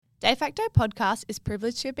De Facto Podcast is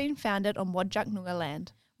privileged to have been founded on Wadjuk Noongar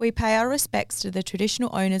land. We pay our respects to the traditional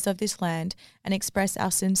owners of this land and express our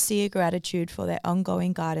sincere gratitude for their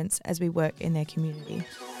ongoing guidance as we work in their community.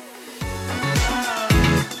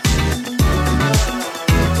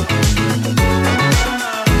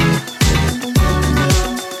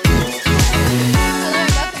 Hello,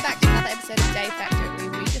 welcome back to another episode of De Facto,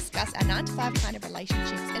 where we discuss our 9 to 5 kind of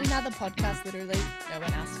relationships in another podcast literally no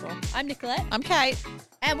one asked for. I'm Nicolette. I'm Kate.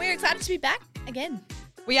 And we're excited to be back again.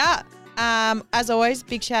 We are. As always,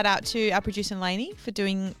 big shout out to our producer Lainey for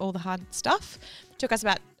doing all the hard stuff. It took us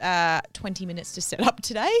about 20 minutes to set up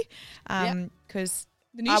today because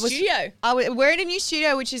The new studio. we're in a new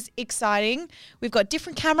studio, which is exciting. We've got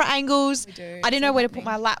different camera angles. We do. I didn't know where to put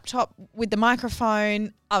my laptop with the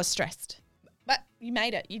microphone. I was stressed. But you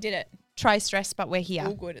made it. You did it. Try stressed, but we're here.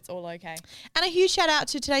 All good. It's all okay. And a huge shout out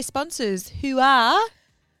to today's sponsors, who are...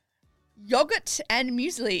 Yogurt and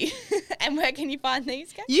muesli. And where can you find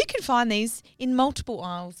these, Kate? You can find these in multiple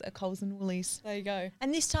aisles at Coles and Woolies. There you go.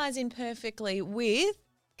 And this ties in perfectly with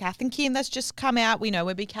Kath and Kim that's just come out. We know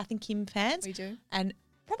we're big Kath and Kim fans. We do. And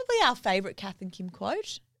probably our favourite Kath and Kim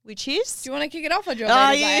quote, which is... Do you want to kick it off or do you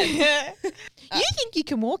want me to say it? You think you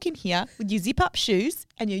can walk in here with your zip-up shoes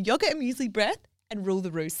and your yogurt and muesli breath and rule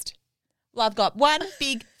the roost? Well, I've got one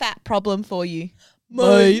big fat problem for you.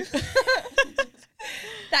 Me.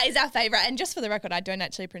 That is our favourite. And just for the record, I don't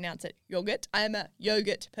actually pronounce it yogurt. I am a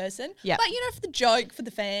yogurt person. Yeah. But, for the joke, for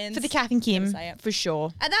the fans. For the Kath and Kim, say it. for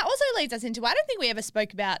sure. And that also leads us into, I don't think we ever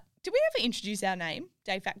spoke about, did we ever introduce our name,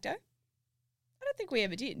 De Facto? I don't think we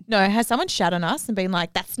ever did. No, has someone shat on us and been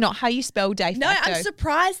like, that's not how you spell de facto? No, I'm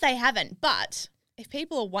surprised they haven't. But if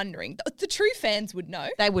people are wondering, the true fans would know.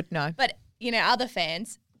 They would know. But, other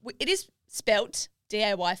fans, it is spelt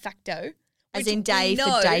D-A-Y facto. As which in day we for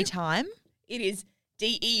know daytime. It is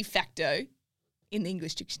D-E facto in the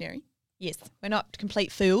English dictionary. Yes, we're not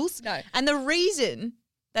complete fools. No. And the reason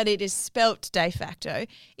that it is spelt de facto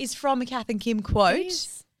is from a Kath and Kim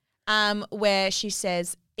quote where she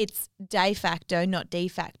says it's de facto, not de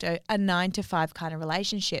facto, a 9 to 5 kind of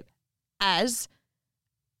relationship, as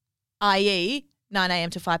i.e. 9 a.m.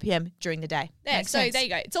 to 5 p.m. during the day. Yeah, Makes so sense. there you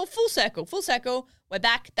go. It's all full circle. Full circle. We're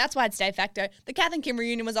back. That's why it's de facto. The Kath and Kim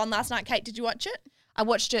reunion was on last night. Kate, did you watch it? I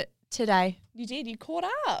watched it today. You did. You caught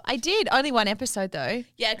up. I did. Only one episode though.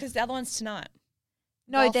 Yeah, because the other one's tonight.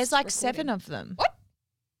 No, Whilst there's like recording. 7 of them. What?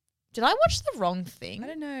 Did I watch the wrong thing? I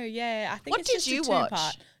don't know. Yeah, I think What it's did just you a watch?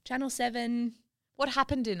 two-part. Channel 7. What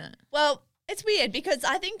happened in it? Well, it's weird because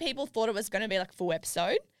I think people thought it was going to be like a full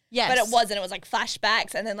episode. Yes. But it wasn't. It was like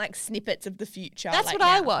flashbacks and then like snippets of the future. That's like what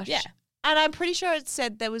I now. watched. Yeah. And I'm pretty sure it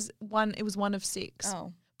said it was one of 6.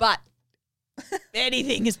 Oh. But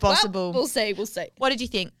anything is possible. Well, we'll see. We'll see. What did you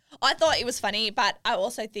think? I thought it was funny, but I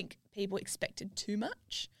also think people expected too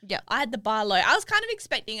much. Yeah. I had the bar low. I was kind of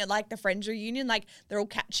expecting it like the Friends reunion, like they're all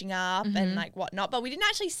catching up and like whatnot, but we didn't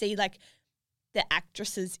actually see like the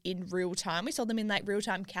actresses in real time. We saw them in like real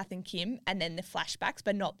time, Kath and Kim, and then the flashbacks,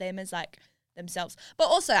 but not them as like themselves. But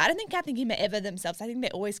also, I don't think Kath and Kim are ever themselves. I think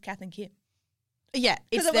they're always Kath and Kim. Yeah.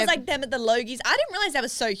 Because it was like them at the Logies. I didn't realize that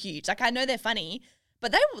was so huge. Like I know they're funny,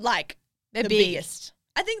 but they were like They're the big. biggest.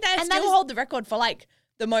 I think they And that still is- hold the record for like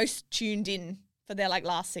the most tuned in for their like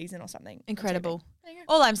last season or something. on Incredible. TV. There you go.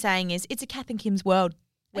 All I'm saying is it's a Kath and Kim's world.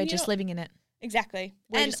 We're And you just know- living in it. Exactly.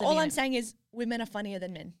 We're and just living all in I'm it. saying is women are funnier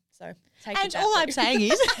than men. So take it And that all way. I'm saying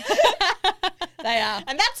is They are.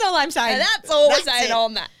 and that's all I'm saying. And that's all we're That's saying it.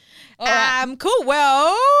 on that. All right. Cool.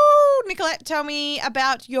 Well, Nicolette, tell me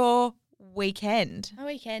about your weekend. My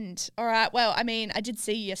weekend. All right. Well, I mean, I did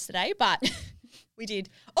see you yesterday, but We did.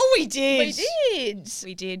 Oh, we did. we did.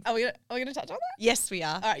 We did. Are we gonna touch on that? Yes, we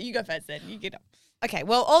are. All right, you go first then. You get up. Okay,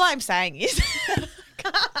 well, all I'm saying is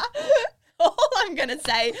All I'm gonna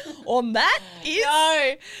say on that is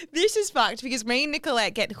no, this is fucked because me and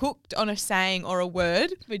Nicolette get hooked on a saying or a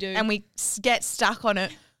word. We do. And we get stuck on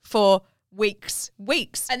it for weeks.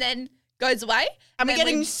 and then goes away. And we're then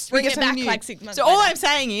getting we bring get it something back new. like 6 months So all later. I'm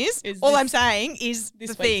saying is Is all this- I'm saying is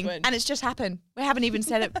this the week's thing. word. And it's just happened. We haven't even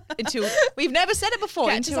said it until we've never said it before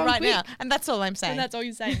Catch us until on right quick. now. And that's all I'm saying. And that's all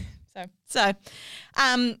you're saying. So So,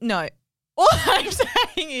 no. All I'm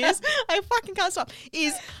saying is, I fucking can't stop,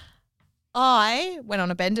 is I went on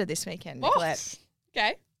a bender this weekend, Nicolette.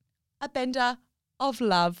 okay. A bender of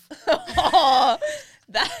love. Oh,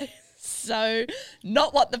 that is so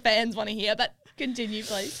not what the fans want to hear, but continue,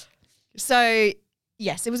 please. So,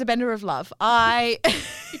 yes, it was a bender of love.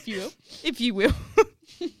 If you will. If you will.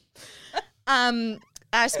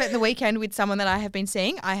 I spent the weekend with someone that I have been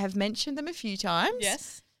seeing. I have mentioned them a few times.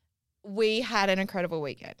 Yes. We had an incredible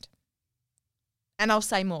weekend. And I'll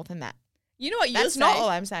say more than that. You know what you're That's saying? not all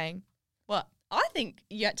I'm saying. What? I think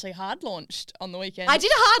you actually hard launched on the weekend. I did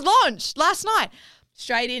a hard launch last night.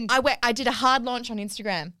 Straight in. I did a hard launch on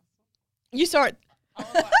Instagram. You saw it.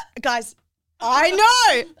 Guys, I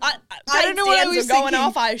know. I don't know what I was going thinking.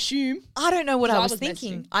 off, I assume. I don't know what So I I was was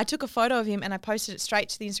thinking. messaging. I took a photo of him and I posted it straight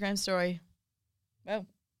to the Instagram story. Well,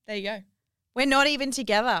 there you go. We're not even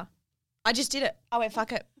together. I just did it. I went,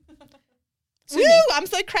 fuck it. Sue Woo, me. I'm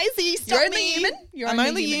so crazy. Stop You're only me. human. You're I'm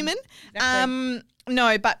only human. Exactly.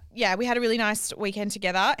 No, but yeah, we had a really nice weekend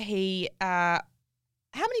together. How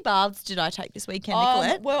many baths did I take this weekend,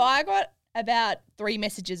 Nicolette? Well, I got about 3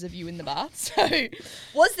 messages of you in the bath. So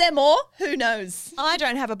was there more? Who knows? I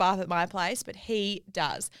don't have a bath at my place, but he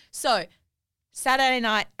does. So Saturday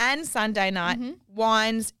night and Sunday night,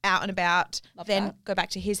 wines out and about. Love then that. go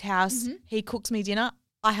back to his house. He cooks me dinner.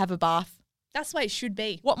 I have a bath. That's the way it should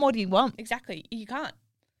be. What more do you want? Exactly. You can't.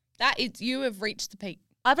 That is, you have reached the peak.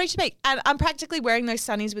 I've reached a peak, and I'm practically wearing those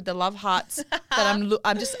sunnies with the love hearts. But I'm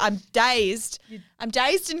dazed. I'm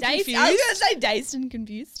dazed and Dazed, confused. I was going to say dazed and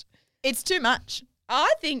confused. It's too much,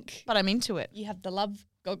 I think but I'm into it. you have the love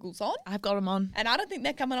goggles on, I've got them on. and I don't think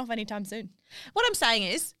they're coming off anytime soon. What I'm saying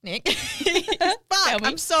is, Nick, Tell fuck, me.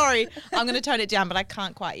 I'm sorry. I'm going to tone it down, but I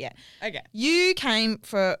can't quite yet. Okay. You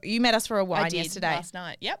met us for a I wine did yesterday. last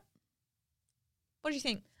night. Yep. What do you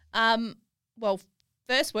think? Well,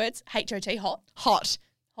 first words, HOT, hot. Hot.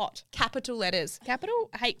 Hot. Capital letters. Capital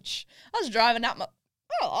H. I was driving up my...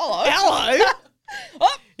 Oh, Hello.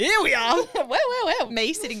 oh, Here we are. well.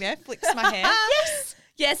 Me sitting there, flicks my hair. Yes.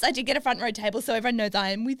 Yes, I did get a front row table so everyone knows I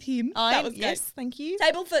am with him. That was yes, great. thank you.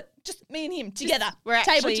 Table for just me and him together. we're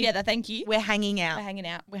Table actually- together, thank you. We're hanging out. We're hanging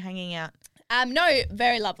out. We're hanging out. No,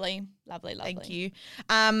 very lovely. Lovely. Thank you.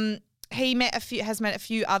 He has met a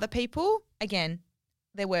few other people. Again,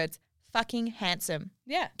 their words, fucking handsome.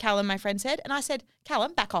 Yeah, Callum, my friend, said. And I said,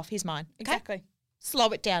 Callum, back off. He's mine. Okay? exactly. Slow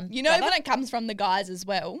it down. You know brother. when it comes from the guys as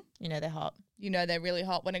well, You know they're hot. you know they're really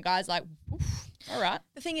hot when a guy's like, oof, all right.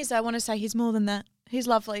 The thing is, I want to say he's more than that. He's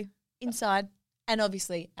lovely inside and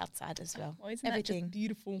obviously outside as well. Well, isn't Everything. that just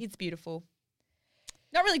beautiful? It's beautiful.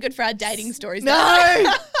 Not really good for our dating stories. No,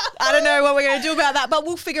 though. I don't know what we're going to do about that, but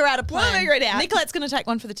we'll figure out a plan. We'll figure it out. Nicolette's going to take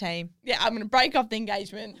one for the team. Yeah, I'm going to break off the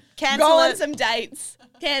engagement. Cancel Go on it. some dates.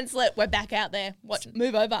 Cancel it. We're back out there.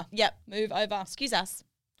 Move over. Yep. Move over. Excuse us.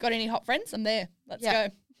 Got any hot friends? I'm there. Let's Yeah.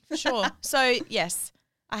 go. For sure. So, yes,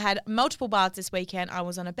 I had multiple baths this weekend. I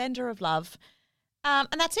was on a bender of love. And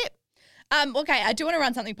that's it. Okay, I do want to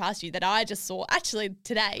run something past you that I just saw actually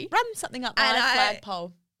today. Run something up my And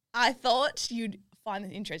flagpole. I thought you'd find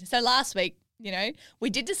this interesting. So last week, we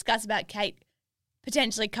did discuss about Kate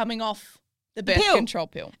potentially coming off the birth pill. control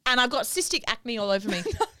pill. And I've got cystic acne all over me.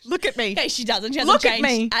 Look at me. Okay, she doesn't. She hasn't Look at changed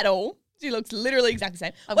me. at all. She looks literally exactly the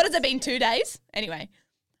same. What has it been, 2 days? Anyway,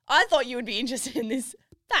 I thought you would be interested in this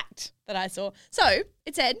fact that I saw. So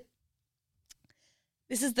it said,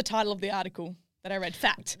 this is the title of the article that I read.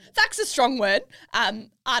 Fact. Fact's a strong word.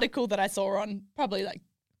 Article that I saw on probably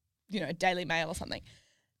Daily Mail or something.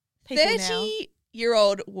 People now.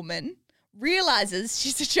 30-year-old woman realizes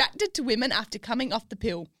she's attracted to women after coming off the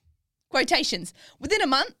pill. Quotations. Within a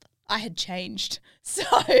month, I had changed. So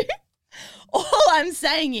all I'm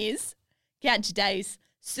saying is, count your days.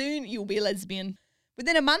 Soon you'll be a lesbian.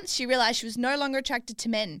 Within a month, she realized she was no longer attracted to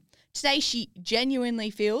men. Today, she genuinely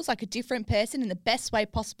feels like a different person in the best way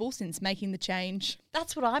possible since making the change.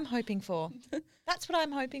 That's what I'm hoping for. That's what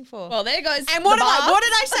I'm hoping for. Well, there goes and the what bar.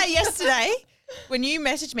 did I say yesterday when you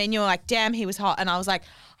messaged me and you were like, damn, he was hot. And I was like,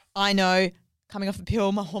 I know, coming off the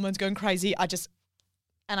pill, my hormones going crazy.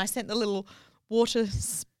 And I sent the little water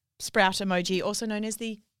sprout emoji, also known as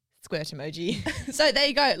the squirt emoji. So there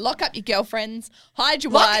you go. Lock up your girlfriends. Hide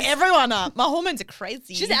your Lock wives. everyone up. My hormones are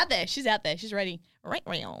crazy. She's out there. She's out there. She's ready.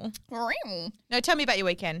 No, tell me about your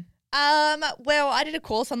weekend. Well, I did a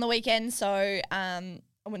course on the weekend, so I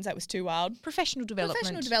wouldn't say it was too wild. Professional development.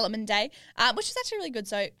 Professional development day, which was actually really good.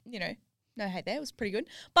 So, no hate there. It was pretty good.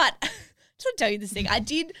 But just want to tell you this thing. I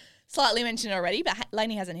did slightly mention it already, but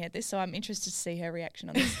Lainey hasn't heard this, so I'm interested to see her reaction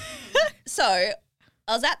on this. So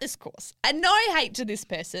I was at this course, and no hate to this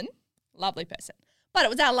person, lovely person, but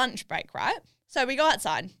it was our lunch break, right? So we go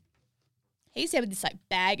outside. He's there with this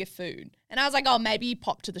bag of food, and I was like, "Oh, maybe you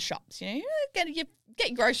pop to the shops, get your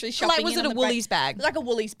grocery shopping." Like, was it a Woolies bag? Like a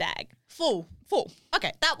Woolies bag, full.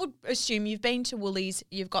 Okay, that would assume you've been to Woolies,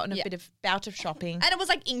 you've gotten a Yeah. bit of bout of shopping. And it was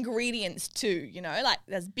ingredients too, like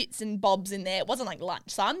there's bits and bobs in there. It wasn't like lunch.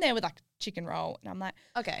 So I'm there with chicken roll, and I'm like,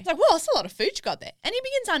 Okay. it's like, well, that's a lot of food you got there. And he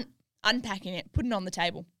begins unpacking it, putting it on the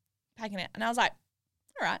table, packing it. And I was like,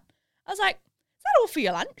 all right. I was like, is that all for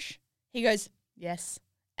your lunch? He goes, yes.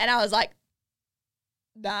 And I was like,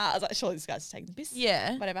 nah. I was like, surely this guy's taking the piss.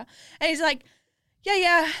 Yeah. Whatever. And he's like,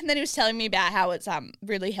 yeah. And then he was telling me about how it's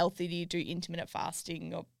really healthy to do intermittent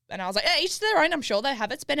fasting. And I was like, each to their own. I'm sure they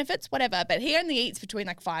have its benefits, whatever. But he only eats between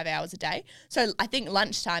like 5 hours a day. So I think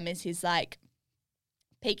lunchtime is his like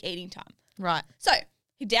peak eating time. Right. So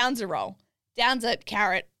he downs a roll, downs a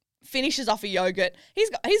carrot, finishes off a yogurt.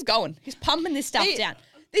 He's going. He's pumping this stuff down.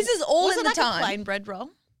 This is all Was in it the like time. a plain bread roll?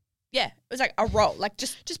 Yeah, it was like a roll. Like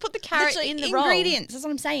just put the carrot literally in the roll. ingredients. That's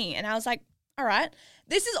what I'm saying. And I was like, all right,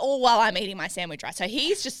 this is all while I'm eating my sandwich, right? So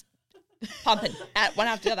he's just pumping at one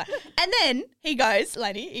after the other. And then he goes,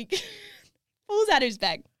 Lenny, he pulls out his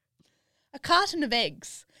bag a carton of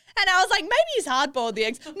eggs. And I was like, maybe he's hard-boiled the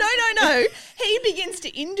eggs. No. He begins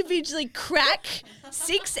to individually crack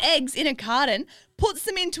 6 eggs in a carton, puts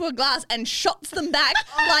them into a glass and shots them back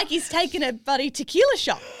like he's taken a bloody tequila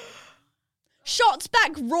shot. Shots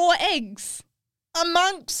back raw eggs.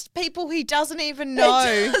 Amongst people he doesn't even know.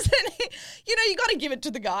 You got to give it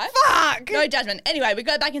to the guy. Fuck. No judgment. Anyway, we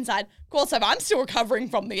go back inside. Of course, I'm still recovering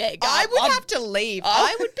from the egg. I would have to leave.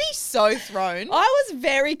 I would be so thrown. I was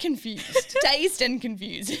very confused. Dazed and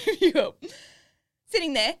confused, if you will.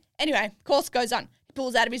 Sitting there. Anyway, course goes on. He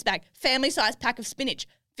pulls out of his bag, family-sized pack of spinach.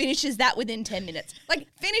 Finishes that within 10 minutes. Like,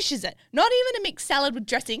 finishes it. Not even a mixed salad with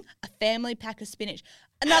dressing, a family pack of spinach.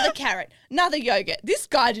 Another carrot, another yogurt. This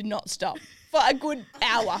guy did not stop for a good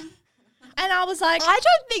hour. And I was like, I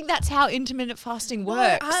don't think that's how intermittent fasting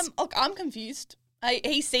works. I'm confused.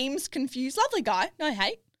 He seems confused. Lovely guy, no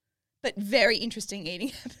hate, but very interesting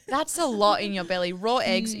eating. That's a lot in your belly. Raw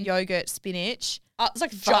eggs, yogurt, spinach. It's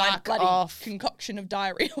like a giant bloody off. concoction of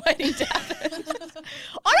diarrhea waiting to happen.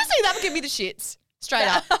 Honestly, that would give me the shits. Straight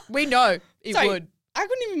up. We know it would. I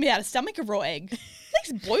couldn't even be able to stomach a raw egg.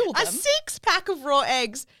 At least boil them. A 6-pack of raw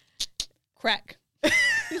eggs. Crack.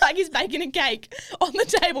 Like he's baking a cake on the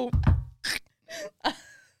table.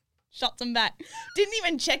 Shots them back. Didn't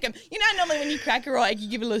even check them. You know, normally when you crack a raw egg, you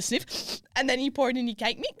give it a little sniff and then you pour it in your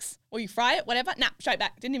cake mix or you fry it, whatever. Nah, straight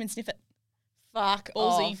back. Didn't even sniff it. Fuck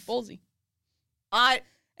Ballsy. off. Ballsy. I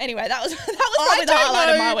Anyway, that was probably the highlight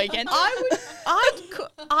of my weekend.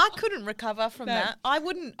 I couldn't recover from No. that. I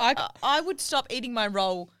wouldn't. I would stop eating my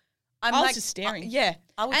roll. I was just staring. Yeah,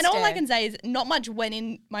 I would And stare. all I can say is not much went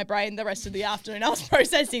in my brain the rest of the afternoon. I was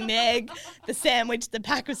processing the egg, the sandwich, the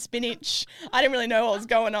pack of spinach. I didn't really know what was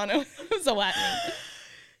going on. It was all happening.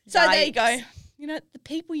 So there you go. You know, the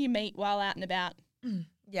people you meet while out and about.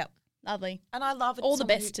 Yep. Lovely. And I love it. All the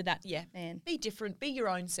best to that Yeah, man. be different. Be your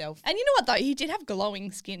own self. And you know what, though? He did have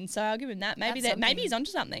glowing skin, so I'll give him that. Maybe he's onto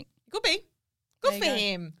something. Could be. There Good you for go.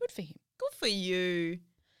 him. Good for him. Good for you.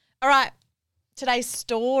 All right. Today's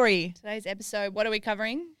story. Today's episode, what are we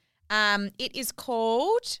covering? It is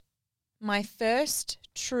called My First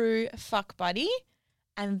True Fuck Buddy.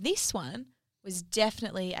 And this one was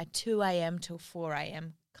definitely a 2 a.m. till 4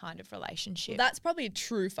 a.m. kind of relationship. That's probably a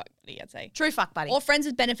true fuck buddy, I'd say. True fuck buddy. Or friends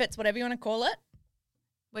with benefits, whatever you want to call it.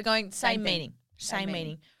 We're going same Same thing. meaning. Same Same meaning.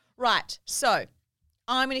 meaning. Right. So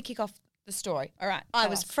I'm going to kick off the story. All right. I tell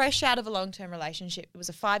was us. fresh out of a long-term relationship. It was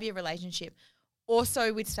a 5-year relationship.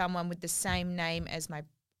 Also with someone with the same name as my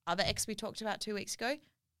other ex we talked about 2 weeks ago,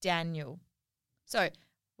 Daniel. So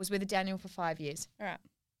was with a Daniel for 5 years. All right.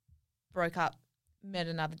 Broke up, met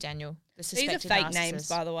another Daniel. The These are suspected fake narcissist. names,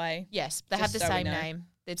 by the way. Yes, they Just have the so we same know. name.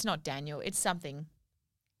 It's not Daniel. It's something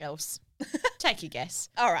else. Take your guess.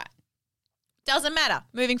 All right. Doesn't matter.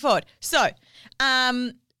 Moving forward. So,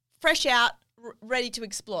 fresh out, ready to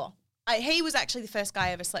explore. He was actually the first guy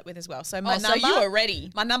I ever slept with as well. So my So number, you were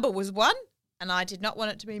ready. my number was 1, and I did not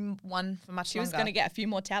want it to be 1 for much She was longer. going to get a few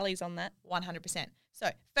more tallies on that. 100%. So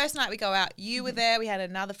first night we go out, you were there. We had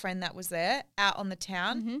another friend that was there out on the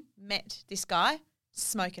town. Met this guy,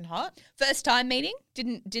 smoking hot. First time meeting?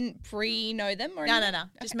 Didn't pre-know them or anything? No.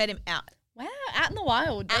 Just met him out. Wow, out in the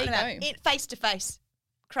wild. There Out you and go. out. Face to face.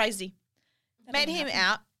 Crazy. That Met doesn't him happen.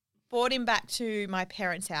 out, brought him back to my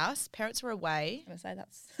parents' house. Parents were away. I'm going to say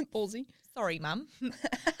that's ballsy. Sorry, Mum.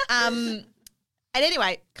 And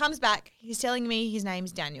anyway, comes back. He's telling me his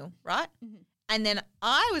name's Daniel, right? And then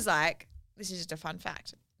I was like, this is just a fun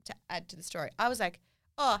fact to add to the story. I was like,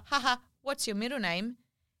 oh, haha, what's your middle name?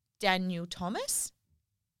 Daniel Thomas.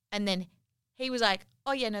 And then he was like,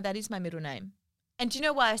 oh, yeah, no, that is my middle name. And do you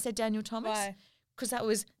know why I said Daniel Thomas? Why? Because that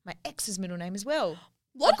was my ex's middle name as well.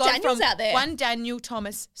 A lot I've of gone Daniels from out there. one Daniel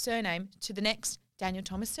Thomas surname to the next Daniel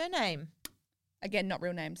Thomas surname. Again, not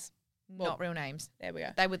real names. Not real names. There we go.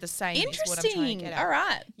 They were the same. Is what I'm trying to Interesting. get at. All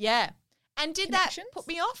right. Yeah. And did Connections? that put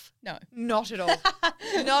me off? No. Not at all.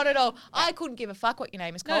 Not at all. I couldn't give a fuck what your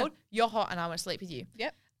name is No. called. You're hot and I want to sleep with you.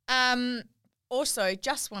 Yep. Also,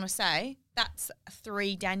 just want to say that's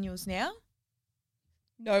 3 Daniels now.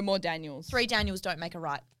 No more Daniels. 3 Daniels don't make a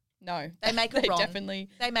right. No. They make a They wrong. definitely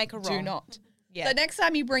They make a wrong. do not. Yeah. So next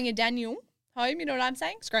time you bring a Daniel home, you know what I'm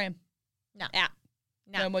saying? Scram. No. Out.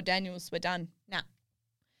 No. No more Daniels. We're done. No.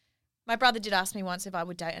 My brother did ask me once if I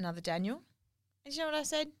would date another Daniel. And you know what I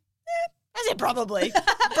said? I said probably.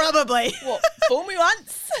 Probably. What? Fool me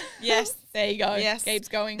once. Yes. There you go. Yes. Keeps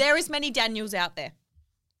going. There is many Daniels out there.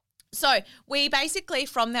 So we basically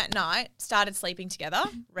from that night started sleeping together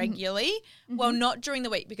regularly. Well, not during the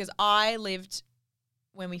week because I lived,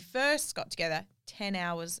 when we first got together, 10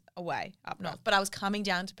 hours away up north. But I was coming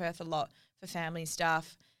down to Perth a lot for family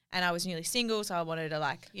stuff and I was newly single, so I wanted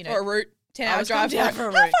to For a route. 10-hour drive. down for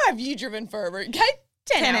a How route. far have you driven for a route, Kate?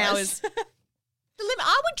 10 hours. The limit.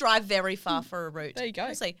 I would drive very far for a route. There you go.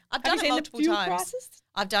 Honestly, I've Have done you it seen multiple the fuel times. prices?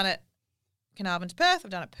 I've done it Carnarvon to Perth.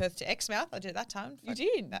 I've done it Perth to Exmouth. I did it that time. You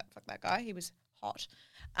did? Fuck that guy. He was hot.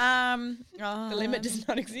 The limit does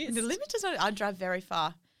not exist. The limit does not. I drive very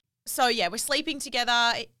far. So yeah, we're sleeping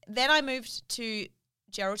together. Then I moved to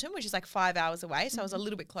Geraldton, which is like 5 hours away. So I was a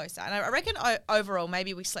little bit closer. And I reckon overall,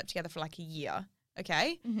 maybe we slept together for like a year.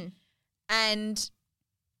 Okay. Mm-hmm. And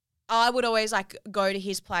I would always like go to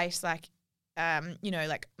his place, like,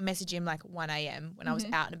 like message him like 1 a.m. when I was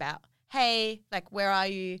out and about. Hey, like, where are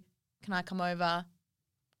you? Can I come over?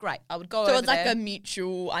 Great. I would go over So it's like there. a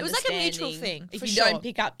mutual It was like a understanding. mutual thing, If for you sure. don't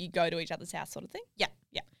pick up, you go to each other's house sort of thing. Yeah.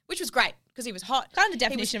 Which was great because he was hot. Kind of the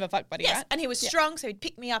definition of a fuck buddy, Yes, right? and he was strong, so he'd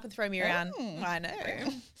pick me up and throw me around. Oh. I know.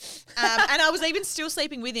 And I was even still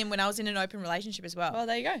sleeping with him when I was in an open relationship as well. Well,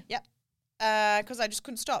 there you go. Yep. Because I just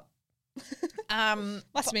couldn't stop.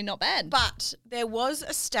 Must have been not bad. But there was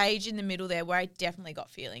a stage in the middle there where I definitely got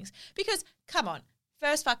feelings. Because, come on,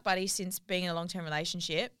 first fuck buddy since being in a long-term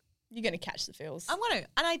relationship. You're going to catch the feels. I'm going to.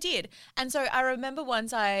 And I did. And so I remember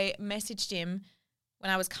once I messaged him when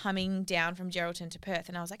I was coming down from Geraldton to Perth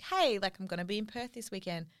and I was like, hey, like I'm going to be in Perth this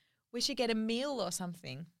weekend. We should get a meal or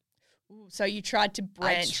something. Ooh, so you tried to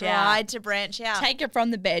branch I out. tried to branch out. Take it from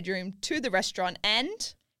the bedroom to the restaurant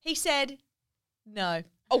and... He said, no.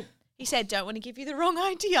 Oh. He said, don't want to give you the wrong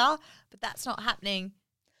idea, but that's not happening.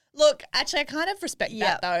 Look, actually, I kind of respect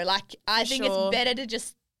Yeah. that though. Like, I think sure. it's better to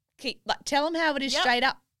just tell them how it is Yep. straight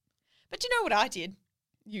up. But do you know what I did?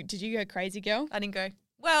 Did you go crazy, girl? I didn't go,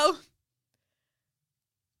 well,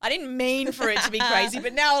 I didn't mean for it to be crazy,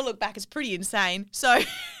 but now I look back, it's pretty insane. So,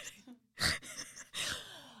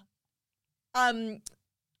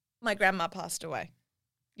 my grandma passed away.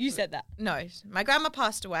 You said that. No, my grandma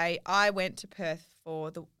passed away. I went to Perth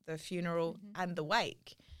for the funeral and the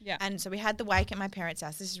wake. Yeah. And so we had the wake at my parents'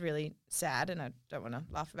 house. This is really sad and I don't want to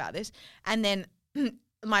laugh about this. And then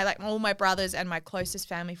all my brothers and my closest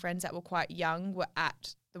family friends that were quite young were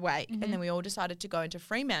at the wake. And then we all decided to go into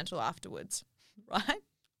Fremantle afterwards, right?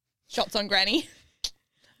 Shots on granny.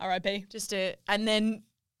 R.I.P. And then,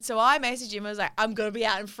 so I messaged him. I was like, I'm going to be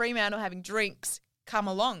out in Fremantle having drinks. Come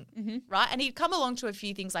along, right? And he'd come along to a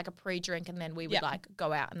few things like a pre-drink and then we would like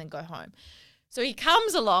go out and then go home. So he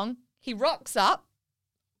comes along, he rocks up,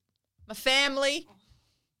 my family,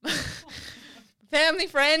 family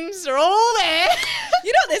friends are all there.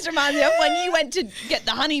 You know what this reminds me of? When you went to get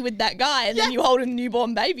the honey with that guy and then you hold a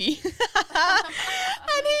newborn baby. And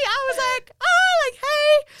I was like, oh, like,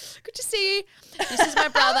 hey, good to see you. This is my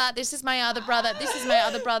brother. This is my other brother. This is my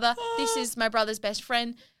other brother. This is my brother's best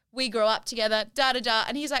friend. We grow up together, da-da-da.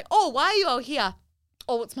 And he's like, oh, why are you all here?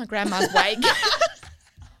 Oh, it's my grandma's wake. No,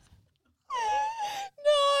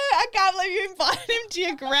 I can't believe you invited him to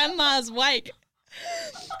your grandma's wake.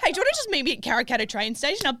 Hey, do you want to just meet me at Karrakatta train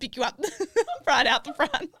station? I'll pick you up right out the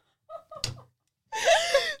front.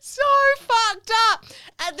 So fucked up.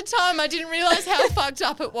 At the time, I didn't realise how fucked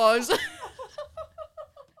up it was.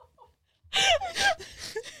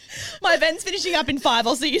 My event's finishing up in 5.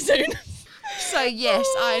 I'll see you soon. So, yes,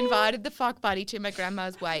 I invited the fuck buddy to my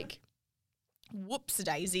grandma's wake. Whoops,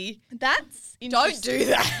 Daisy. That's Don't do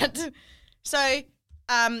that. So,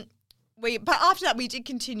 but after that, we did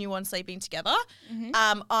continue on sleeping together.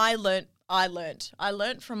 I learnt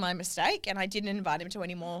from my mistake, and I didn't invite him to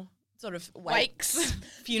any more sort of wakes,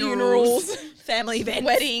 funerals, family events,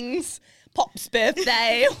 weddings, Pop's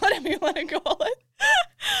birthday, whatever you want to call it.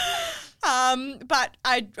 But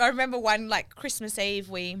I remember one like Christmas Eve,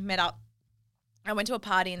 we met up. I went to a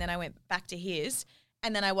party and then I went back to his,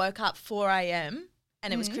 and then I woke up 4 a.m.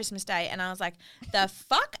 and it was Christmas Day, and I was like, the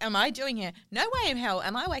fuck am I doing here? No way in hell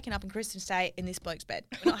am I waking up on Christmas Day in this bloke's bed.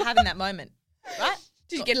 We're not having that moment, right?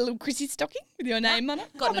 Did you get a little Chrissy stocking with your name on it?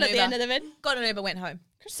 Got an Pop it at the Uber. end of the bed. Got an Uber, went home.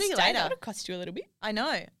 See you Day, later. That would have cost you a little bit. I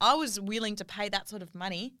know. I was willing to pay that sort of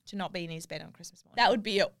money to not be in his bed on Christmas morning. That would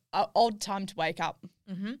be an odd time to wake up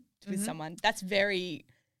with someone. That's very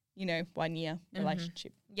 1 year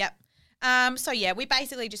relationship. Yep. So yeah, we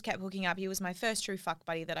basically just kept hooking up. He was my first true fuck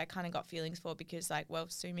buddy that I kind of got feelings for because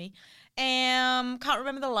sue me. Can't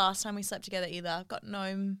remember the last time we slept together either. I've got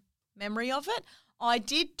no memory of it. I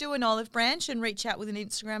did do an olive branch and reach out with an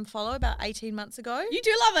Instagram follow about 18 months ago. You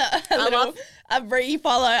do love it. A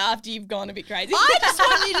re-follow after you've gone a bit crazy. I just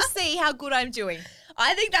want you to see how good I'm doing.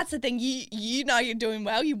 I think that's the thing. You know you're doing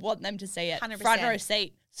well. You want them to see it. 100%. Front row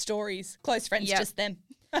seat, stories, close friends, just them.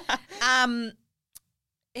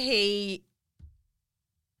 He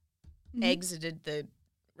exited the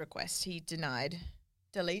request. He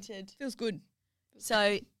deleted. Feels good.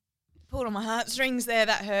 So pulled on my heartstrings there.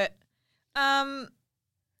 That hurt. And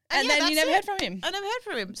then you never heard from him. I never heard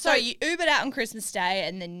from him. So you Ubered out on Christmas Day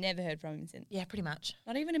and then never heard from him since. Yeah, pretty much.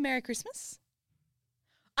 Not even a Merry Christmas?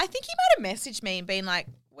 I think he might have messaged me and been like,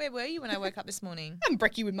 where were you when I woke up this morning? I'm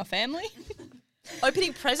brekkie with my family.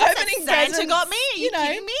 Opening presents that Santa got me? Are you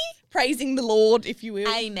kidding me? Praising the Lord, if you will.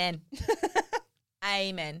 Amen.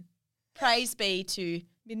 Amen. Praise be to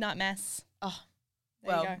Midnight Mass. Oh,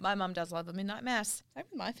 There you go. my mum does love the midnight mass. Same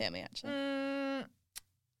with my family, actually.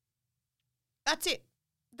 That's it.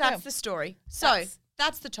 That's the story. So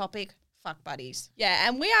that's the topic. Fuck buddies. Yeah,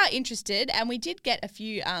 and we are interested, and we did get a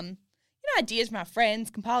few ideas from our friends,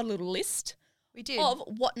 compiled a little list We did. of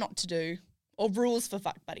what not to do or rules for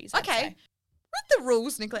fuck buddies. I'd Okay. say. With the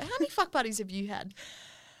rules, Nicola, how many fuck buddies have you had?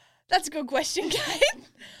 That's a good question, Kate.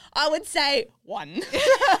 I would say 1.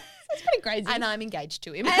 That's pretty crazy. And I'm engaged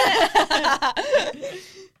to him.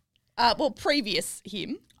 Well, previous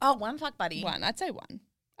him. Oh, one fuck buddy. 1. I'd say 1. I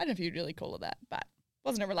don't know if you'd really call it that, but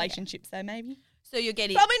wasn't a relationship, so maybe. So you're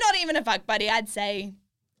getting... Probably not even a fuck buddy. I'd say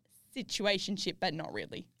situationship, but not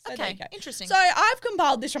really. So there you Okay, go. interesting. So I've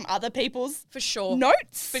compiled this from other people's for sure.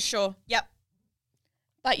 notes. For sure. Yep.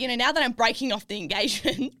 But, now that I'm breaking off the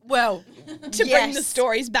engagement Well, to bring the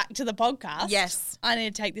stories back to the podcast, Yes. I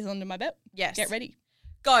need to take this onto my belt. Yes. Get ready.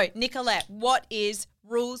 Go, Nicolette. What is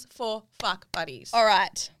rules for fuck buddies? All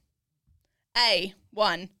right.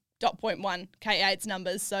 A1, dot point 1, K8's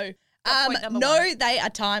numbers. So, point number no, 1. they are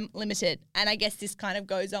time limited. And I guess this kind of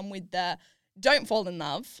goes on with the don't fall in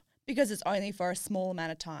love because it's only for a small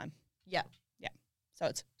amount of time. Yep. So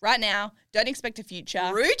it's right now. Don't expect a future.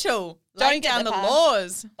 Brutal. Don't Laying get down the the path.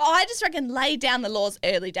 laws. But I just reckon lay down the laws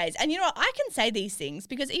early days. And you know what? I can say these things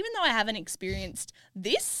because even though I haven't experienced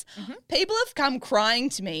this, people have come crying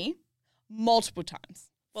to me multiple times.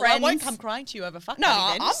 Well, I won't come crying to you over fuck No,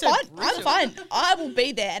 buddy then. I'm So fine. I'm brutal. fine. I will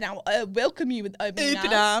be there and I'll welcome you with open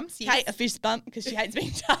arms. Yes. Kate, a fist bump because she hates being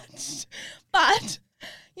touched. But,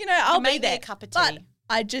 I'll be make me there. a cup of But tea.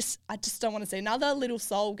 I just don't want to see another little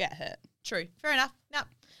soul get hurt. True. Fair enough. No.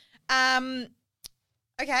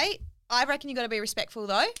 Okay. I reckon you got to be respectful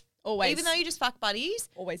though. Always. Even though you just fuck buddies.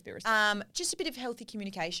 Always be respectful. Just a bit of healthy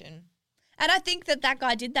communication. And I think that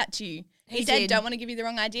guy did that to you. He said, did. don't want to give you the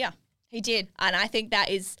wrong idea. He did. And I think that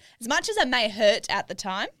is, as much as it may hurt at the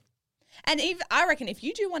time, and I reckon if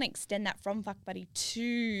you do want to extend that from fuck buddy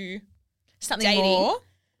to Something dating, more.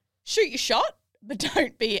 shoot your shot, but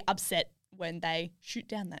don't be upset when they shoot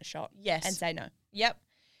down that shot. Yes. And say no. Yep.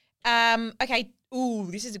 Okay. Ooh,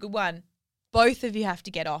 this is a good one. Both of you have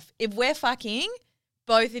to get off. If we're fucking,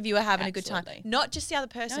 both of you are having a good time. Absolutely. Not just the other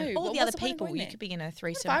person, No, all what- the what's other the point of people. going You there? could be in a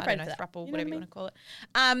threesome, vibrate I don't know, for that. throuple, You know whatever what I you mean? want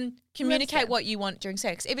to call it. Communicate fair. what you want during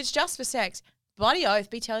sex. If it's just for sex, bloody oath,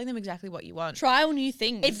 be telling them exactly what you want. Trial new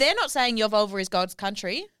things. If they're not saying your vulva is God's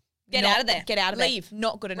country, Get not- out of there. Get out of Leave. there.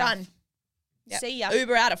 Not good enough. Run. Yep. See ya.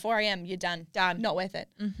 Uber out at 4 a.m. You're done. Done. Not worth it.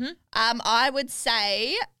 Mm-hmm. I would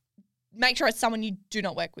say make sure it's someone you do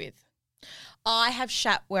not work with. I have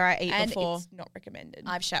shat where I eat And before. it's not recommended.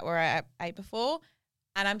 I've shat where I ate before,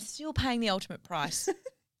 and I'm still paying the ultimate price.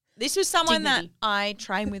 This was someone Dignity. that I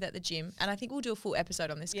train with at the gym, and I think we'll do a full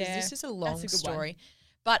episode on this because Yeah, this is a long that's a good story.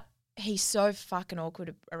 But he's so fucking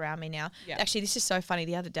awkward around me now. Yeah. Actually, this is so funny.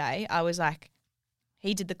 The other day, I was like,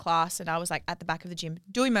 he did the class, and I was like at the back of the gym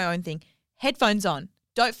doing my own thing, headphones on,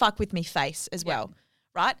 don't fuck with me face as well,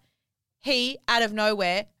 right? He, out of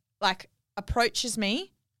nowhere, like approaches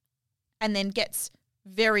me and then gets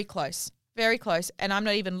very close, and I'm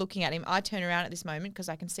not even looking at him. I turn around at this moment because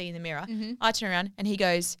I can see in the mirror. Mm-hmm. I turn around and he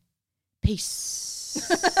goes,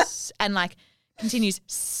 peace, and like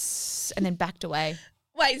continues, and then backed away.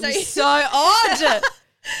 Wait, It so was so odd.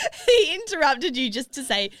 he interrupted you just to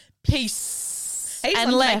say Peace, he's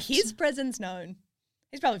and wanted to left. make his presence known.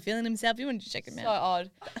 He's probably feeling himself. You wanted to check him So out.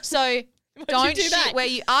 odd. So What'd you don't do shit back? where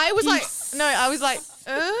you. I was Peace. like, no, I was like,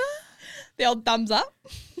 The old thumbs up.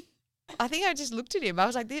 I think I just looked at him. I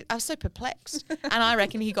was like, I was so perplexed. And I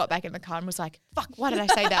reckon he got back in the car and was like, fuck, why did I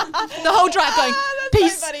say that? The whole drive going, That's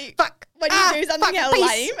peace, so funny. fuck. When you do something fuck, hell peace.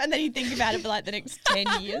 lame and then you think about it for like the next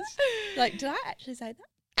 10 years. Like, did I actually say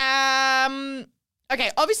that? Okay,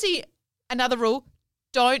 obviously another rule,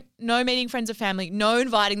 no meeting friends or family, no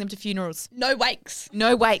inviting them to funerals, No wakes.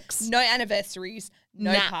 no wakes. No anniversaries.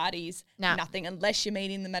 No Nah. parties. Nah. Nothing. Unless you're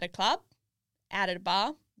meeting them at a club, out at a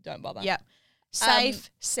bar, don't bother. Yep. Safe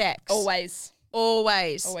sex. Always.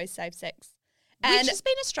 Always. Always safe sex. Which And has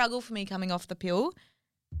been a struggle for me coming off the pill.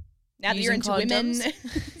 now that you're using into women,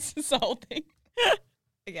 condoms. it's this whole thing.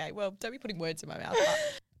 Okay, well, don't be putting words in my mouth.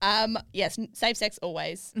 Yes, safe sex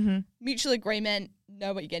always. Mm-hmm. Mutual agreement,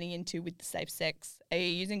 know what you're getting into with the safe sex. Are you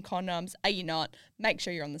using condoms? Are you not? Make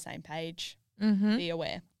sure you're on the same page. Mm-hmm. Be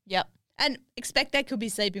aware. Yep. And expect they could be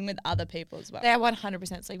sleeping with other people as well. They are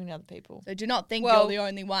 100% sleeping with other people. So do not think Well- you're the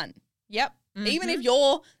only one. Yep. Even Mhm.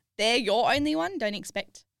 if they're your only one, don't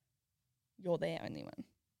expect you're their only one.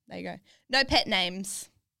 There you go. No pet names.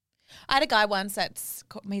 I had a guy once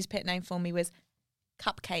his pet name for me was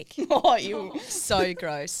Cupcake. Oh, you. So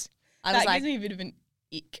gross. I That was like, gives me a bit of an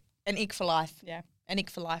ick. an ick for life. Yeah. An ick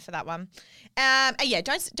for life for that one. Yeah,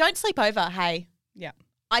 don't sleep over, hey. Yeah.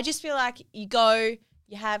 I just feel like you go,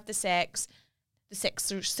 you have the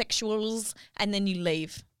sexuals, and then you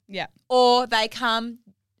leave. Yeah. Or they come,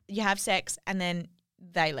 you have sex, and then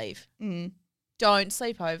they leave. Mm. Don't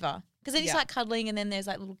sleep over. Because then it's Yeah. like cuddling and then there's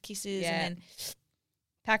like little kisses Yeah. and then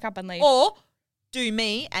Pack up and leave. or do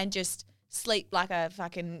me and just sleep like a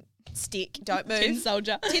fucking stick. Don't move. Tin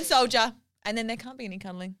soldier. Tin soldier. And then there can't be any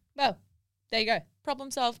cuddling. Well, there you go. Problem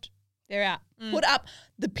solved. They're out. Put up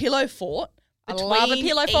the pillow fort I between love a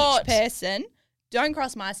pillow each fort. person. Don't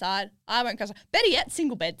cross my side. I won't cross. Better yet,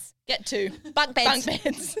 single beds. Get 2. Bunk beds. Bunk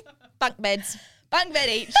beds. Bunk beds. Bunk bed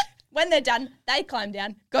each. When they're done, they climb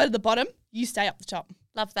down, go to the bottom, you stay up the top.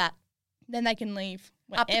 Love that. Then they can leave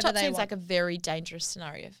Up the whenever top they seems want. like a very dangerous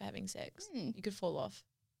scenario for having sex. You could fall off.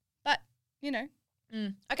 But, you know,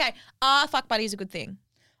 Okay. Are fuck buddies a good thing?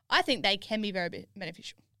 I think they can be very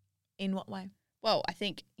beneficial. In what way? Well, I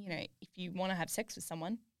think, you know, if you want to have sex with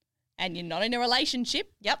someone and you're not in a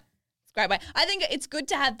relationship, Yep. it's a great way. I think it's good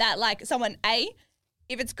to have that, like someone,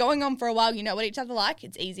 if it's going on for a while, you know what each other like,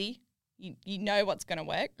 it's easy. You know what's going to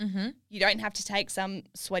work. Mm-hmm. You don't have to take some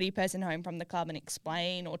sweaty person home from the club and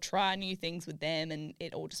explain or try new things with them and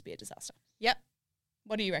it all just be a disaster. Yep.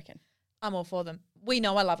 What do you reckon? I'm all for them. We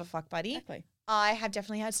know I love a fuck buddy. Exactly. I have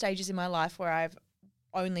definitely had stages in my life where I've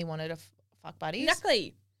only wanted a fuck buddies.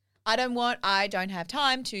 Exactly. I don't have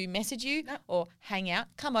time to message you No. or hang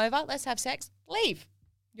out. Come over, let's have sex. Leave.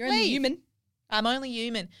 You're only Leave. human. I'm only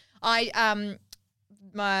human.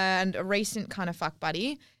 My a recent kind of fuck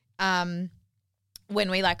buddy, when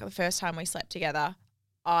we the first time we slept together,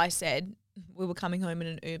 I said we were coming home in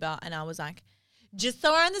an Uber and I was like, just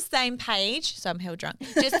so we're on the same page, so I'm hell drunk.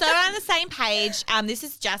 Just so we're on the same page, this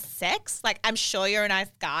is just sex. Like, I'm sure you're a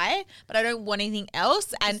nice guy, but I don't want anything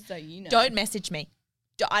else. And Just so you know. don't message me.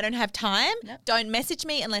 I don't have time. No. Don't message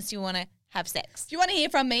me unless you want to have sex. If you want to hear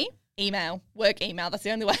from me, email. Work email. That's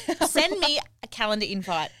the only way. Send me a calendar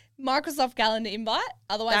invite. Microsoft calendar invite.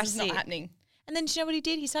 Otherwise, That's it's not it. happening. And then do you know what he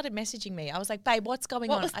did? He started messaging me. I was like, babe, what's going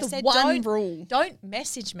What on? was I the said, one rule? don't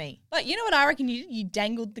message me. But you know what I reckon you did? You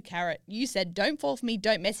dangled the carrot. You said, don't fall for me,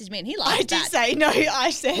 don't message me. And he liked that. say, no,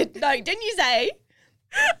 I said, No, didn't you say?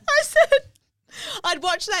 I said, I'd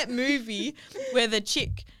watch that movie where the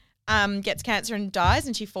chick gets cancer and dies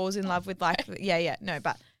and she falls in love with but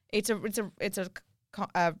it's a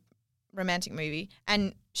romantic movie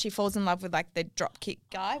and she falls in love with the drop kick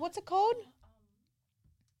guy. What's it called?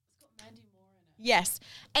 Yes.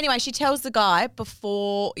 Anyway, she tells the guy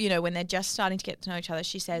before, when they're just starting to get to know each other,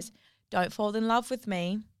 she says, don't fall in love with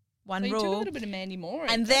me. One So you took a rule. little bit of Mandy Moore.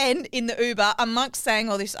 And then in the Uber, amongst saying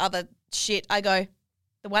all this other shit, I go,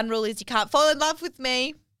 the one rule is you can't fall in love with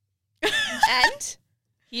me. and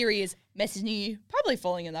here he is messaging you, probably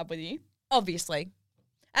falling in love with you. Obviously.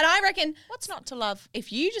 And I reckon What's not to love?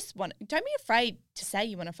 if you just want, don't be afraid to say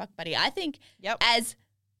you want a fuck buddy. I think Yep. as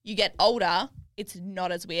you get older, it's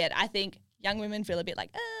not as weird. I think young women feel a bit like,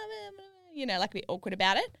 a bit awkward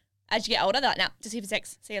about it. As you get older, they're like, nah, just here for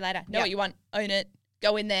sex. See you later. Know Yep. what you want. Own it.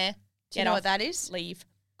 Go in there. Do you Get know off. what that is? Leave.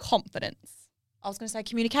 Confidence. I was going to say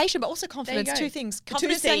communication, but also confidence. go. Two things. The two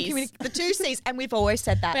Confidence and Cs. the two C's. And we've always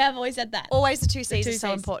said that. We have always said that. Always the two C's two are so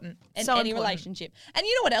Cs. important. In so any important. relationship. And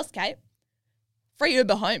you know what else, Kate? Free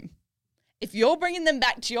Uber home. If you're bringing them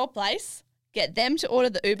back to your place, get them to order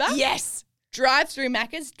the Uber. Yes. Drive through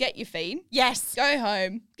Macca's, get your feed. Yes. Go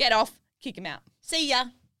home, get off, kick them out. See ya.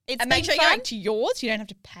 It's And make been sure you're fun. back to yours. You don't have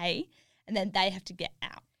to pay. And then they have to get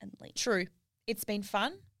out. and leave. True. It's been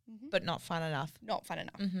fun, but not fun enough. Not fun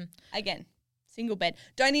enough. Again, single bed.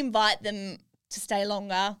 Don't invite them to stay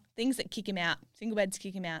longer. Things that kick him out. Single beds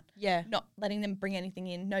kick him out. Yeah. Not letting them bring anything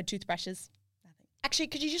in. No toothbrushes. Nothing. Actually,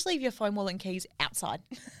 could you just leave your phone, wallet and keys outside?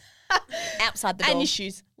 Outside the door. And your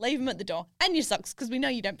shoes. Leave them at the door. And your socks, because we know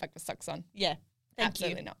you don't fuck with socks on. Yeah. Thank you.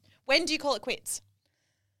 Absolutely not. When do you call it quits?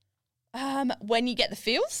 When you get the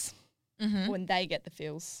feels. When they get the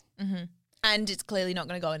feels. And it's clearly not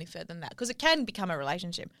going to go any further than that because it can become a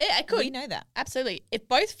relationship. Yeah, it could. We know that. Absolutely. If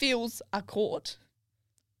both feels are caught,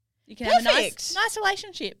 you can have a Perfect. nice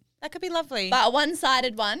relationship. That could be lovely. But a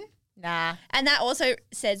one-sided one, nah. and that also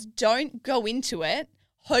says don't go into it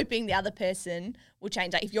hoping the other person will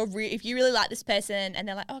change. Like if you really like this person and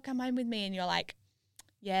they're like, oh, come home with me, and you're like,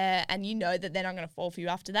 yeah, and you know that they're not going to fall for you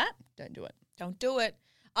after that, don't do it. Don't do it.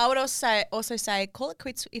 I would also say call it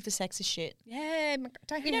quits if the sex is shit. Yeah,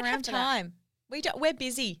 don't We hang don't around have for that. time. We're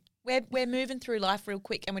busy. We're moving through life real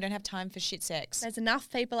quick and we don't have time for shit sex. There's enough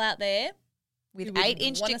people out there With who would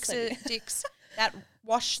 8-inch wanna dicks, sleep. dicks that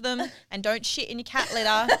wash them and don't shit in your cat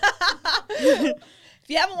litter. If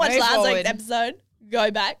you haven't watched Move last forward. week's episode,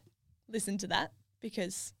 go back, listen to that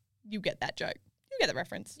because you get that joke. You get the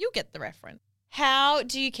reference. You'll get the reference. How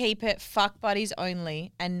do you keep it fuck buddies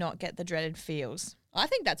only and not get the dreaded feels? I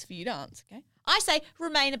think that's for you to answer, okay? I say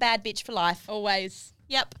remain a bad bitch for life. Always.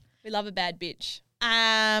 Yep. We love a bad bitch.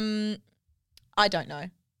 I don't know.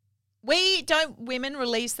 Women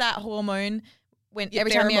release that hormone when Your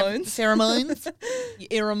every time you have pheromones. your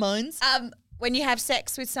pheromones. When you have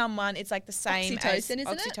sex with someone, it's like the same Oxytocin, as isn't it?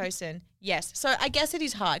 oxytocin. Yes. So I guess it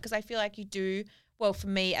is hard because I feel like you do, well, for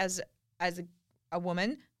me as a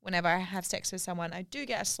woman, whenever I have sex with someone, I do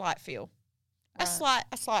get a slight feel. A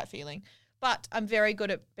slight feeling. But I'm very good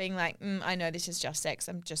at being like, I know this is just sex.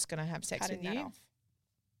 I'm just going to have sex Cutting with that you. off.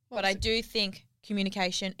 But I do think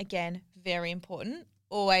communication, again, very important.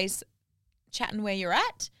 Always chatting where you're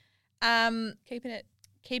at. Keeping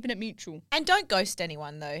it mutual. And don't ghost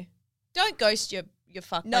anyone, though. Don't ghost your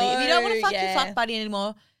fuck No, buddy. If you don't want to fuck your yeah. fuck buddy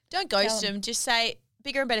anymore, don't ghost Tell 'em. him. Just say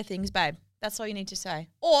bigger and better things, babe. That's all you need to say.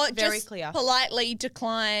 Or Very just clear. politely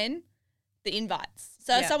decline the invites.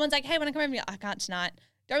 So if Yeah. someone's like, hey, when I come over, I can't tonight.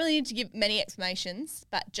 Don't really need to give many explanations,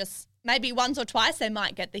 but just maybe once or twice they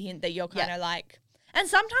might get the hint that you're kind of like. And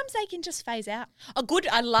sometimes they can just phase out.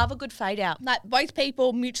 I love a good fade out. Like both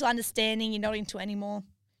people, mutual understanding, you're not into it anymore.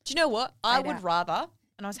 Do you know what? I Fade would out. rather,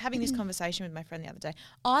 and I was having this conversation with my friend the other day,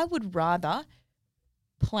 I would rather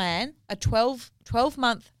plan a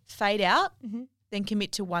 12-month fade out than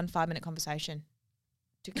commit to one 5-minute conversation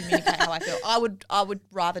to communicate how I feel. I would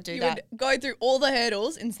rather do You that. would go through all the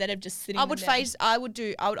hurdles instead of just sitting I would them down. I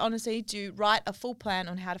would honestly write a full plan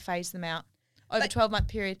on how to phase them out over a 12-month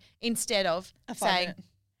period instead of A saying, 5-minute.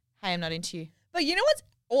 hey, I'm not into you. But you know what's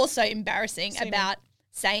also embarrassing See me. about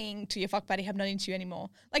saying to your fuck buddy, I'm not into you anymore?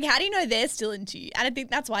 Like, how do you know they're still into you? And I think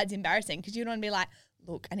that's why it's embarrassing because you don't want to be like,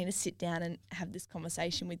 look, I need to sit down and have this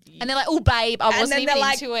conversation with you. And they're like, oh, babe, I And wasn't then even they're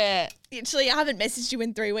like, into it. Actually, I haven't messaged you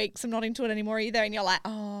in 3 weeks. I'm not into it anymore either. And you're like,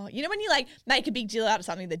 oh, you know when you like make a big deal out of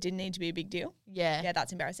something that didn't need to be a big deal? Yeah. Yeah,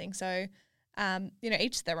 that's embarrassing. So,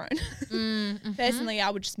 each their own. Personally, I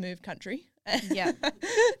would just move country. Yeah.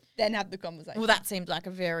 Then have the conversation. Well, that seemed like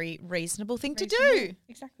a very reasonable thing to do. Reasonable.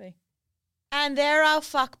 Exactly. And there are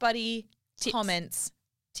fuck buddy Tips. comments,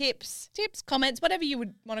 tips, Tips, comments, whatever you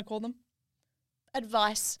would want to call them.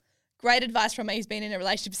 advice. Great advice from me. He's been in a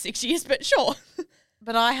relationship for 6 years, but sure.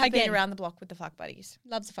 But I have Again. been around the block with the fuck buddies.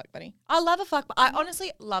 Loves a fuck buddy. I love a fuck. I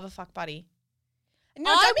honestly love a fuck buddy.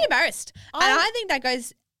 No, don't be embarrassed. And I- I think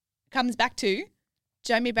that comes back to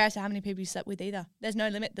don't be embarrassed at how many people you slept with either. There's no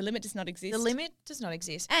limit. The limit does not exist. The limit does not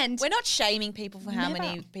exist. And We're not shaming people for how Never.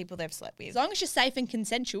 many people they've slept with. as long as you're safe and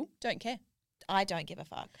consensual, don't care. I don't give a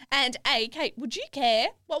fuck. And Kate, would you care?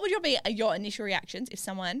 What would your initial reactions if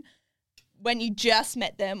someone, when you just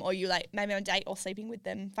met them or you like maybe on a date or sleeping with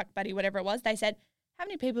them, fuck buddy, whatever it was, they said, how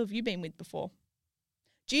many people have you been with before?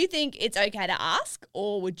 Do you think it's okay to ask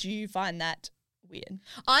or would you find that weird?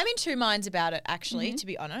 I'm in two minds about it, actually, to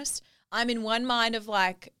be honest. I'm in one mind of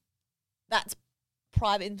like, that's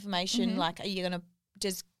private information. Like, are you going to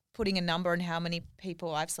just putting a number on how many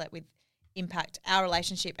people I've slept with impact our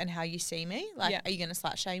relationship and how you see me? Like, Yeah. are you going to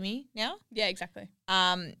slut shame me now? Yeah, exactly.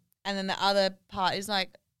 And then the other part is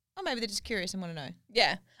like, oh, maybe they're just curious and want to know.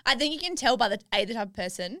 Yeah. I think you can tell by the type of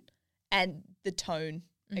person and the tone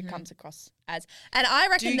it comes across as. And I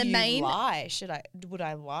reckon Do the you main lie? Would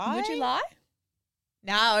I lie? Would you lie?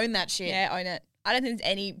 Nah, I own that shit. Yeah, own it. I don't think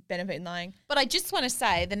there's any benefit in lying. But I just want to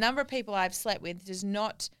say the number of people I've slept with does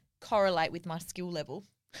not correlate with my skill level.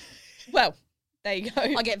 Well, there you go.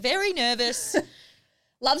 I get very nervous.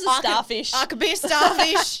 Loves a starfish. I could be a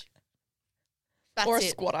starfish. That's or a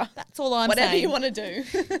it. squatter. That's all I'm Whatever saying. you want to do.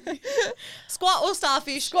 Squat or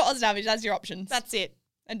starfish. Squat or starfish, that's your options. That's it.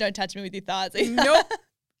 And don't touch me with your thighs either. Nope.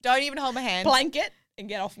 Don't even hold my hand. Blanket and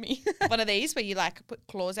get off me. One of these where you like put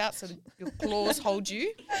claws out so your claws hold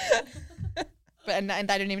you. And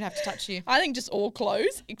they don't even have to touch you. I think just all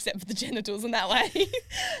clothes except for the genitals in that way.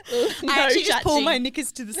 I actually just pull my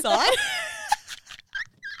knickers to the side.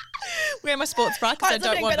 Wear my sports bra because I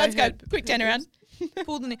don't want let's no go. Quick turnaround.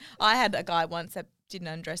 Pull the. I had a guy once that didn't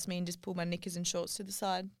undress me and just pulled my knickers and shorts to the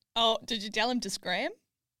side. Oh, did you tell him to scram?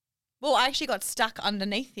 Well, I actually got stuck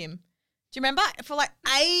underneath him. Do you remember? For like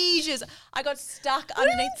ages, I got stuck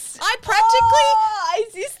underneath. I practically.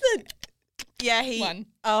 Is this the Yeah, he. one?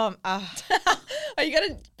 Oh, you got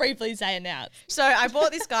to briefly say it now. So I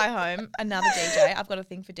brought this guy home, another DJ. I've got a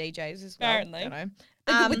thing for DJs as well. Apparently. Don't know.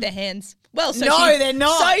 They're good with their hands. Well, so No, they're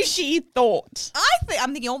not. So she thought.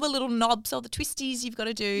 I'm thinking all the little knobs, all the twisties you've got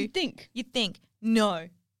to do. You think? You'd think. No.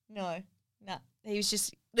 He was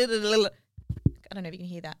just. I don't know if you can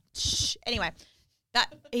hear that. Shh. Anyway,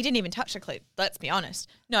 he didn't even touch the clip. Let's be honest.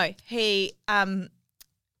 No, he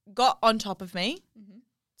got on top of me. Mm-hmm.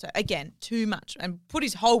 So again, too much, and put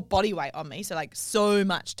his whole body weight on me. So like so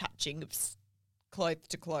much touching of clothes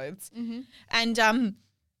to clothes, and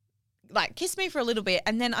like kissed me for a little bit,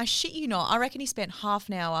 and then I shit you not, I reckon he spent half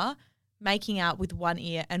an hour making out with one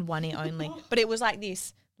ear and one ear only. But it was like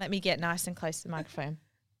this. Let me get nice and close to the microphone.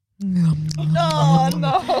 Oh,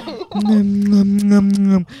 no.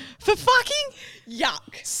 For fucking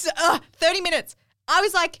yuck. 30 minutes. I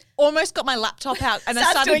was like, almost got my laptop out and I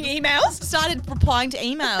started doing emails. Started replying to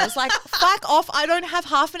emails. Like, fuck off. I don't have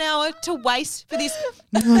half an hour to waste for this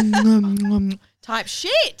type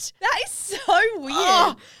shit. That is so weird.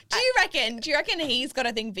 Oh, do you reckon he's got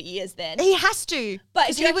a thing for ears then? He has to. But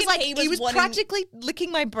 'cause do you he was reckon like, he was wanting- practically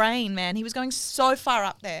licking my brain, man. He was going so far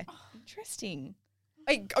up there. Interesting.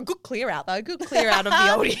 A good clear out though. A good clear out of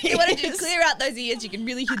the old ears. You want to clear out those ears, you can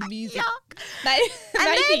really hear the music. Yuck.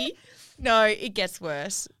 Maybe. No, it gets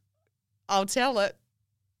worse. I'll tell it.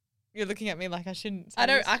 You're looking at me like I shouldn't. I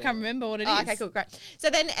can't remember what it is. Okay, cool, great. So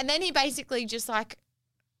then he basically just like,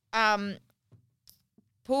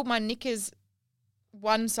 pulled my knickers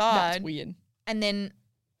one side. That's weird. And then,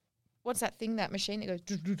 what's that thing? That machine that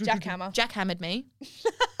goes Jackhammer. Jackhammered me.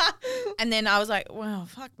 And then I was like, well,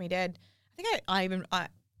 fuck me, Dad. I think I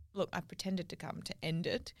pretended to come to end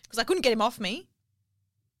it because I couldn't get him off me.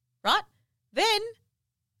 Right? Then,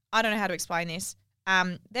 I don't know how to explain this.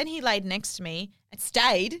 Then he laid next to me and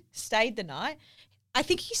stayed the night. I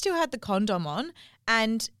think he still had the condom on,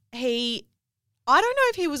 and I don't know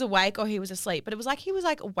if he was awake or he was asleep, but it was like he was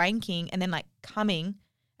like wanking and then like coming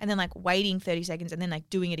and then like waiting 30 seconds and then like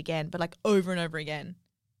doing it again, but like over and over again.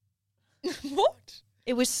 What?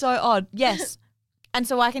 It was so odd. Yes. And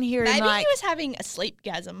so I can hear him Maybe like, he was having a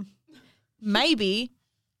sleepgasm. maybe.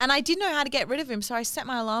 And I didn't know how to get rid of him, so I set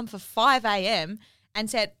my alarm for 5 a.m. and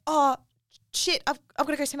said, oh, shit, I've got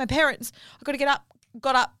to go see my parents. I've got to get up.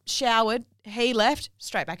 Got up, showered. He left,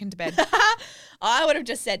 straight back into bed. I would have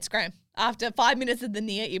just said scram. After 5 minutes of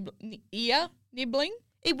the ear nibbling.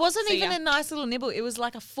 It wasn't See even ya. a nice little nibble. It was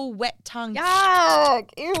like a full wet tongue. Yuck.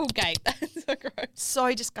 Ew, okay. That's so gross.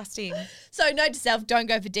 So disgusting. So note to self, don't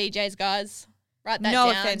go for DJs, guys. Write that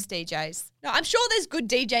No down. offense, DJs. No, I'm sure there's good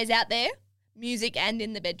DJs out there, music and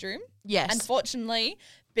in the bedroom. Yes. Unfortunately,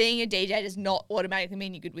 being a DJ does not automatically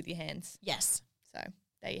mean you're good with your hands. Yes. So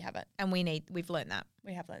there you have it. And we've learned that.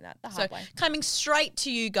 We have learned that the So hard way. coming straight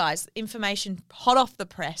to you guys, information hot off the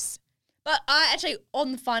press. But I actually,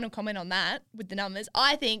 on the final comment on that with the numbers,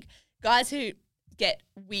 I think guys who get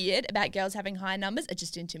weird about girls having high numbers are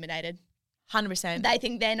just intimidated. 100%. They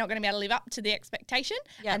think they're not going to be able to live up to the expectation,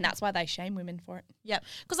 Yep. and that's why they shame women for it. Yep.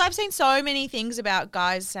 Because I've seen so many things about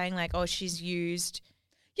guys saying like, oh, she's used.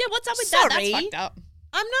 Yeah, what's up with that? Sorry. That's fucked up.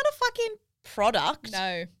 I'm not a fucking product.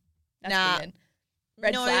 No. That's Nah. weird.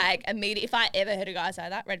 Red No. flag. Immediate. If I ever heard a guy say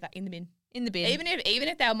that, red flag in the bin. In the bin. Even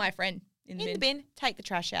if they were my friend, in the bin. Take the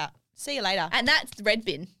trash out. See you later. And that's the red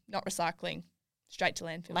bin, not recycling. Straight to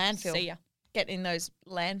landfill. Landfill. See ya. Get in those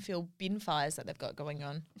landfill bin fires that they've got going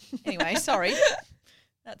on. Anyway, sorry.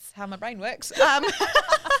 That's how my brain works. All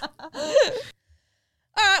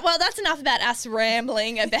right, well, that's enough about us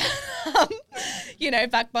rambling about,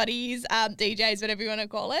 fuck buddies, DJs, whatever you want to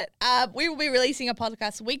call it. We will be releasing a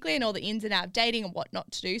podcast weekly and all the ins and outs of dating and what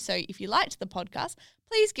not to do. So if you liked the podcast,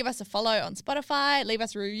 please give us a follow on Spotify, leave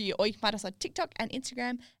us a review, or you can find us on TikTok and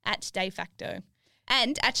Instagram at DayFacto.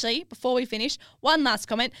 And actually, before we finish, one last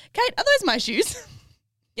comment. Kate, are those my shoes?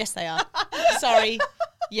 Yes, they are. Sorry.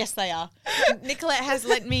 Yes, they are. Nicolette has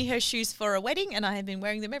lent me her shoes for a wedding and I have been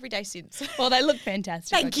wearing them every day since. Well, they look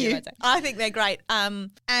fantastic. Thank you. I think they're great.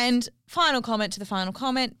 And final comment to the final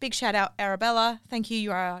comment. Big shout out, Arabella. Thank you.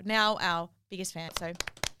 You are now our biggest fan. So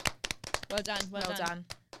well done. well done.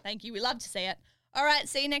 Thank you. We love to see it. All right.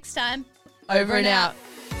 See you next time. Over and out.